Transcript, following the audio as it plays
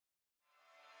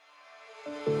I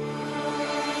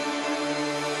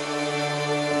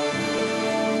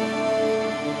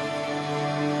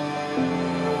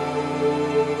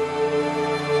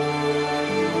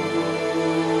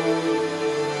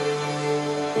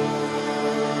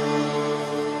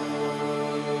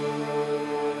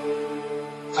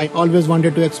always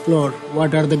wanted to explore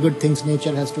what are the good things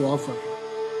nature has to offer.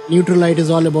 Nutrilite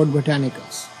is all about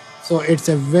botanicals. So it's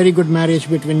a very good marriage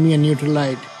between me and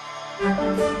Nutrilite.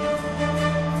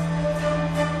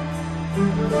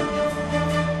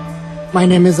 My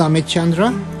name is Amit Chandra.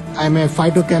 I'm a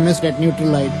phytochemist at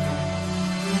Nutrilite.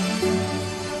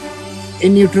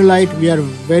 In Nutrilite, we are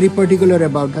very particular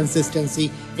about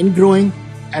consistency in growing,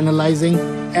 analyzing,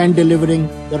 and delivering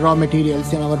the raw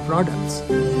materials in our products.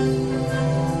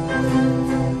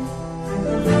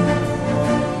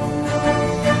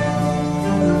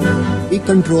 We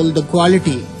control the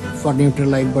quality for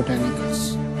Nutrilite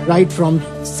botanicals, right from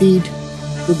seed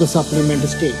to the supplement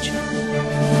stage.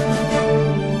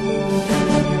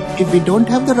 If we don't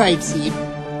have the right seed,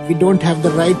 we don't have the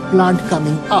right plant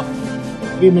coming up,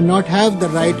 we may not have the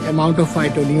right amount of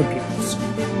phytonutrients.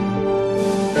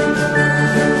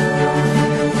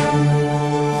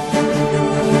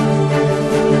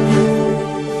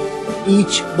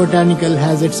 Each botanical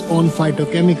has its own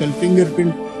phytochemical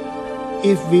fingerprint.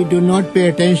 If we do not pay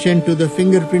attention to the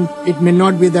fingerprint, it may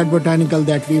not be that botanical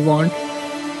that we want.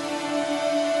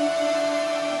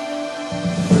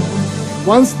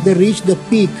 Once they reach the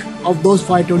peak of those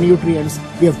phytonutrients,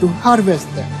 we have to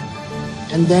harvest them.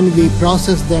 And then we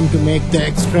process them to make the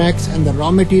extracts and the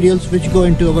raw materials which go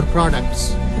into our products.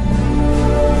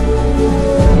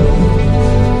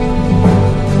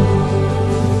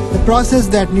 The process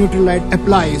that Nutrilite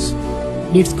applies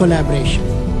needs collaboration.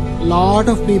 A lot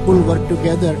of people work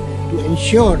together to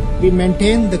ensure we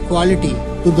maintain the quality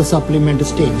to the supplement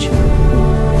stage.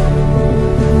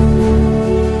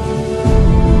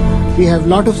 We have a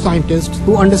lot of scientists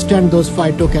who understand those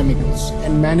phytochemicals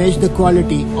and manage the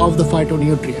quality of the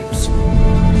phytonutrients.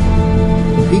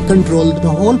 We control the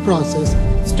whole process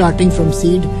starting from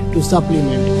seed to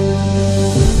supplement.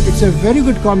 It's a very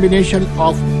good combination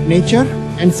of nature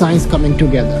and science coming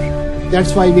together.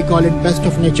 That's why we call it best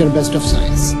of nature, best of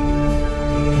science.